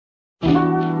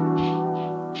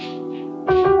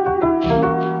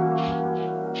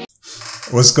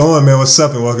What's going, man? What's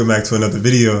up, and welcome back to another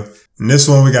video. In this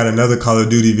one, we got another Call of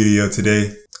Duty video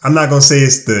today. I'm not gonna say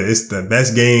it's the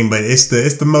best game, but it's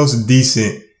the most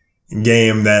decent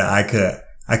game that I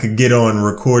could get on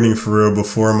recording for real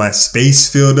before my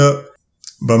space filled up.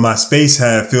 But my space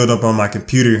had filled up on my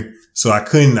computer, so I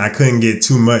couldn't get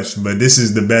too much. But this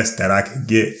is the best that I could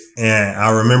get. And I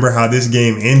remember how this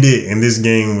game ended, and this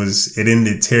game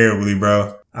ended terribly,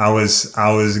 bro. I was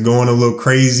going a little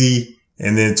crazy.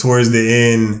 And then towards the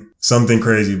end, something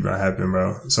crazy happened,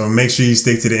 bro. So make sure you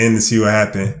stick to the end to see what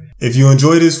happened. If you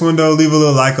enjoyed this one, though, leave a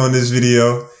little like on this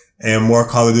video. And more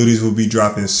Call of Duties will be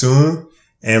dropping soon.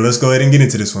 And let's go ahead and get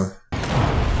into this one.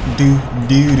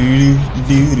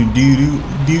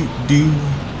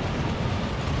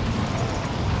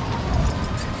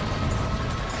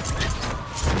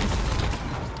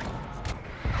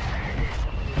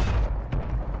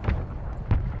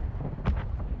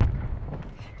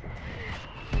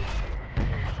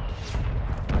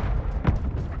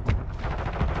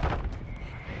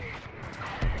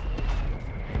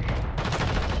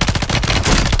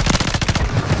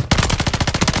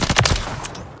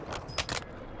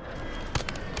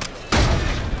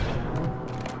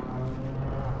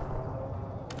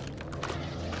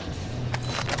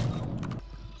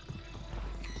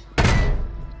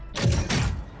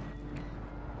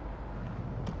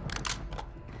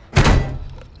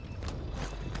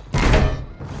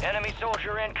 Enemy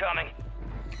soldier incoming.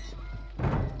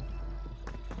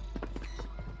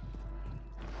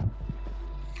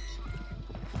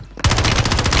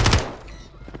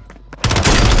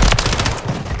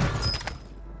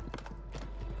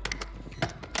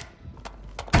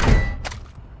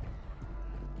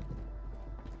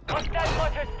 Hostile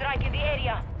mortar strike in the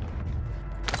area.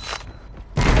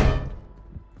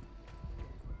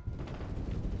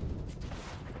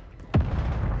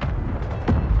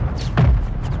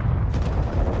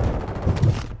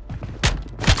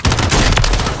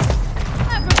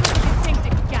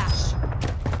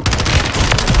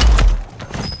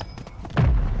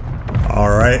 All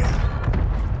right.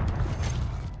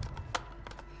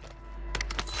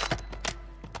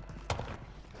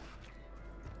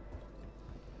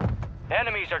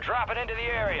 Enemies are dropping into the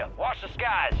area. Watch the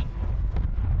skies.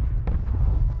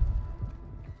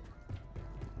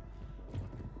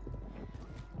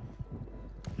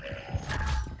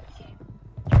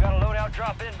 You got a loadout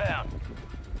drop inbound.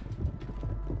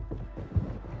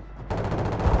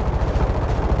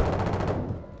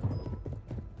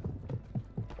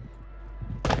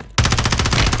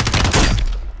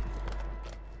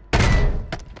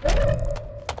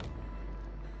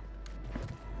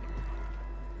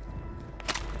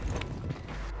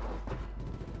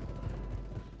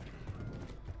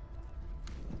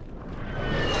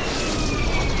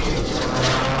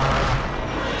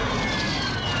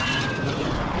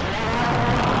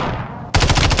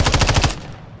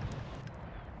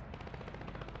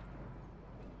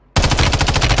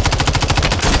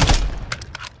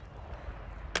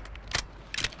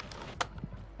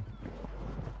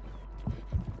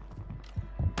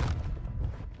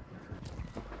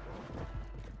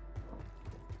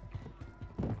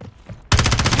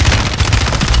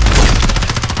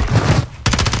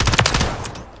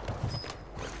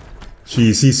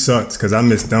 Jeez, he sucks because I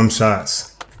missed dumb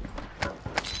shots.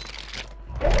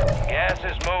 Gas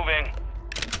is moving.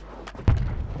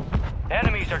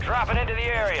 Enemies are dropping into the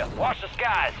area. Watch the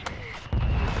skies.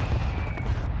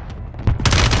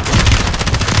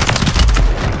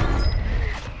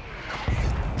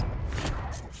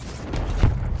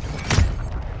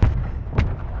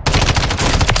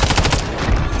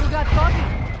 You got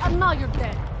coffee, and now you're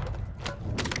dead.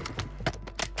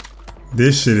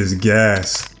 This shit is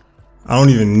gas. I don't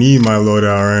even need my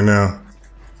loadout right now.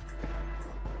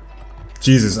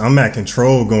 Jesus, I'm at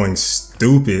control going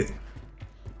stupid.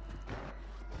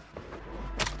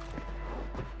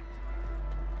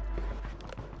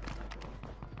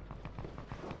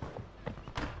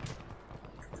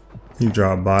 He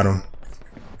dropped bottom.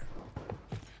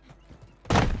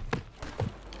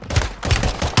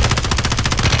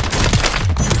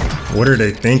 What are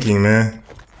they thinking, man?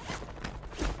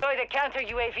 Deploy the counter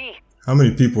UAV. How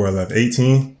many people are left?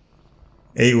 18?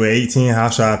 8 with 18? How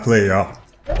should I play, y'all?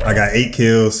 I got 8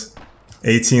 kills,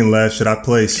 18 left. Should I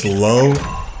play slow?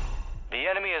 The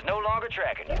enemy is no longer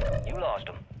tracking you. You lost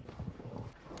them.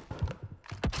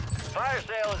 Fire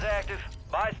sale is active.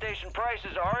 Buy station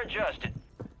prices are adjusted.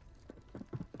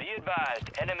 Be advised,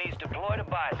 enemies deploy to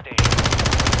buy station.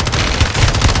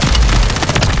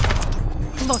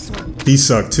 Close one. He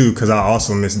sucked too, because I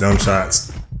also missed dumb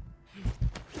shots.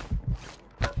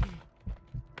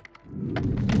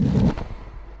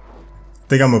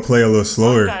 think I'm gonna play a little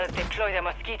slower. Hostiles deploy the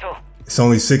Mosquito. It's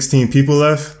only 16 people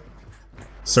left.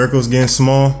 Circle's getting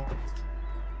small.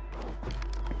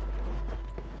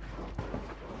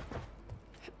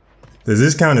 Does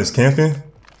this count as camping? You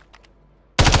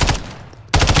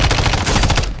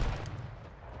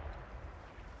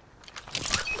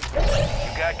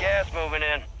got gas moving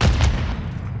in.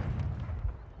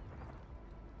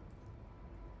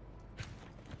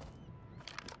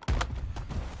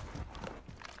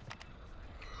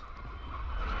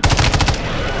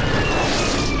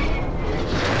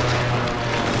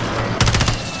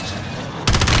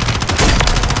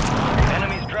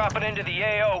 Enemies dropping into the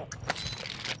AO.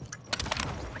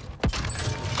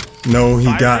 No, he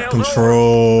got Fire sales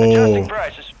control. over. Adjusting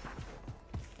prices.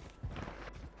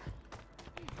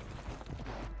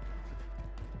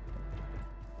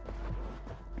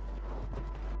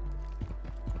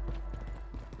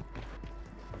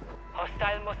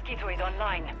 Hostile Mosquito is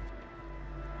online.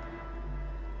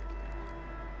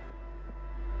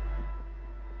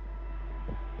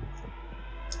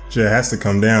 Shit has to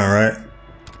come down, right?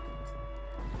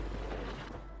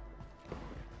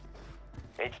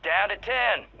 It's down to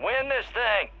 10. Win this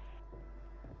thing.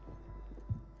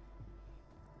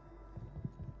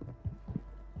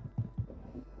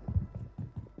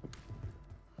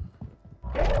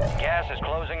 Gas is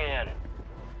closing in.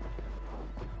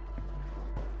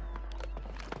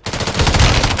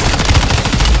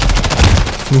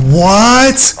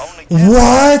 What?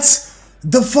 What?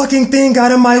 The fucking thing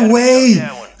got in my way.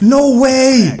 No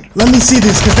way. Let me see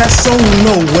this, because that's so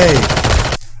no way.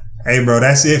 Hey, bro,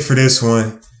 that's it for this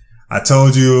one. I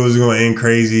told you it was going to end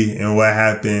crazy, and what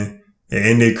happened? It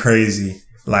ended crazy.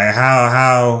 Like,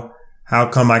 how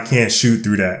come I can't shoot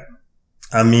through that?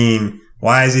 I mean,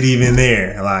 why is it even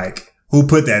there? Like, who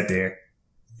put that there?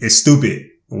 It's stupid.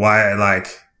 Why, like,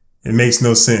 it makes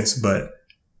no sense, but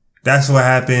that's what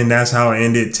happened. That's how it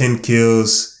ended. 10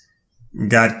 kills.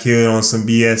 Got killed on some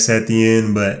BS at the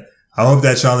end, but I hope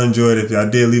that y'all enjoyed. If y'all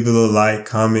did, leave a little like,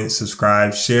 comment,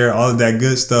 subscribe, share, all of that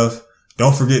good stuff.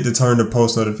 Don't forget to turn the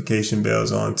post notification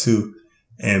bells on too.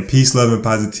 And peace, love, and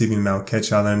positivity, and I'll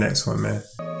catch y'all in the next one, man.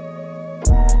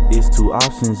 It's two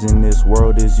options in this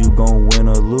world, is you gon' win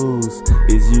or lose.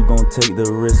 Is you gon' take the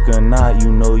risk or not,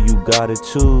 you know you gotta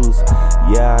choose.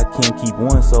 Yeah, I can't keep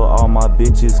one, so all my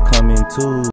bitches come in twos.